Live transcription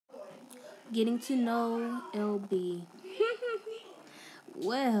Getting to know LB.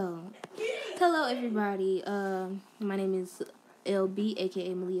 Well, hello everybody. My name is LB,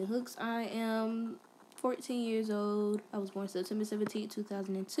 aka Malia Hooks. I am 14 years old. I was born September 17th,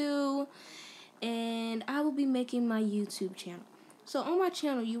 2002, and I will be making my YouTube channel. So on my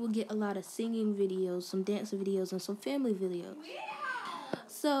channel, you will get a lot of singing videos, some dance videos, and some family videos.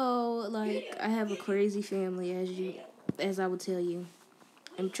 So, like, I have a crazy family, as I would tell you,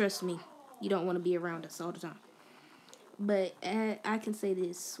 and trust me, you don't want to be around us all the time. But I can say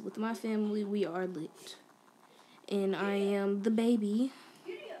this, with my family, we are lit. And I am the baby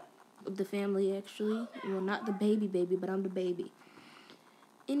of the family, actually. Well, not the baby, but I'm the baby.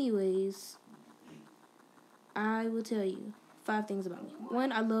 Anyways, I will tell you 5 things about me.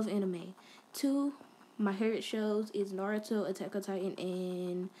 1, I love anime. 2, my favorite shows is Naruto, Attack on Titan,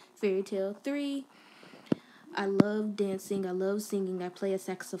 and Fairy Tail. 3, I love dancing, I love singing, I play a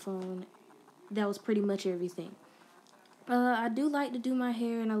saxophone. That was pretty much everything. I do like to do my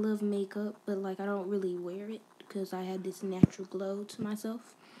hair and I love makeup, but like I don't really wear it because I had this natural glow to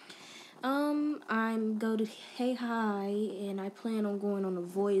myself. I'm go to Hey Hi and I plan on going on The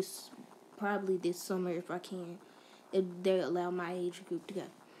Voice probably this summer if I can. If they allow my age group to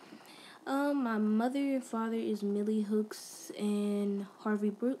go. My mother and father is Millie Hooks and Harvey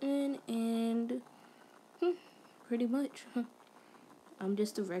Bruton, and pretty much, I'm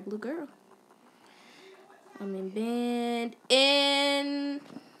just a regular girl. I'm in band, and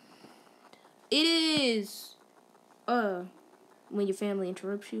it is, when your family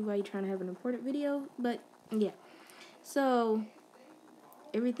interrupts you while you're trying to have an important video, but, yeah. So,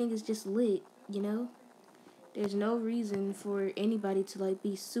 everything is just lit, you know? There's no reason for anybody to, like,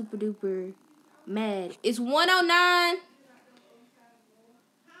 be super duper mad. It's 1:09.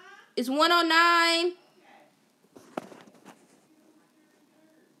 It's 1:09.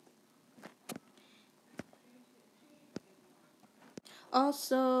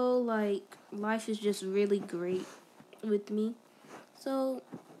 Also, like, life is just really great with me. So,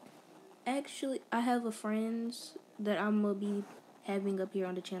 actually, I have a friends that I'm gonna be having up here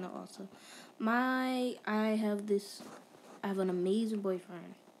on the channel also. I have an amazing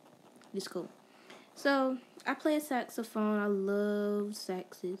boyfriend. It's cool. So, I play a saxophone. I love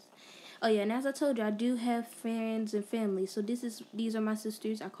saxes. Oh yeah, and as I told you, I do have friends and family. So these are my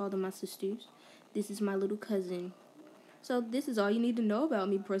sisters. I call them my sisters. This is my little cousin. So this is all you need to know about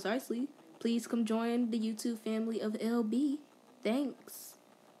me precisely. Please come join the YouTube family of LB. Thanks.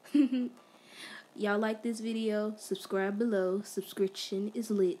 Y'all like this video? Subscribe below. Subscription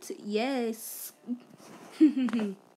is lit. Yes.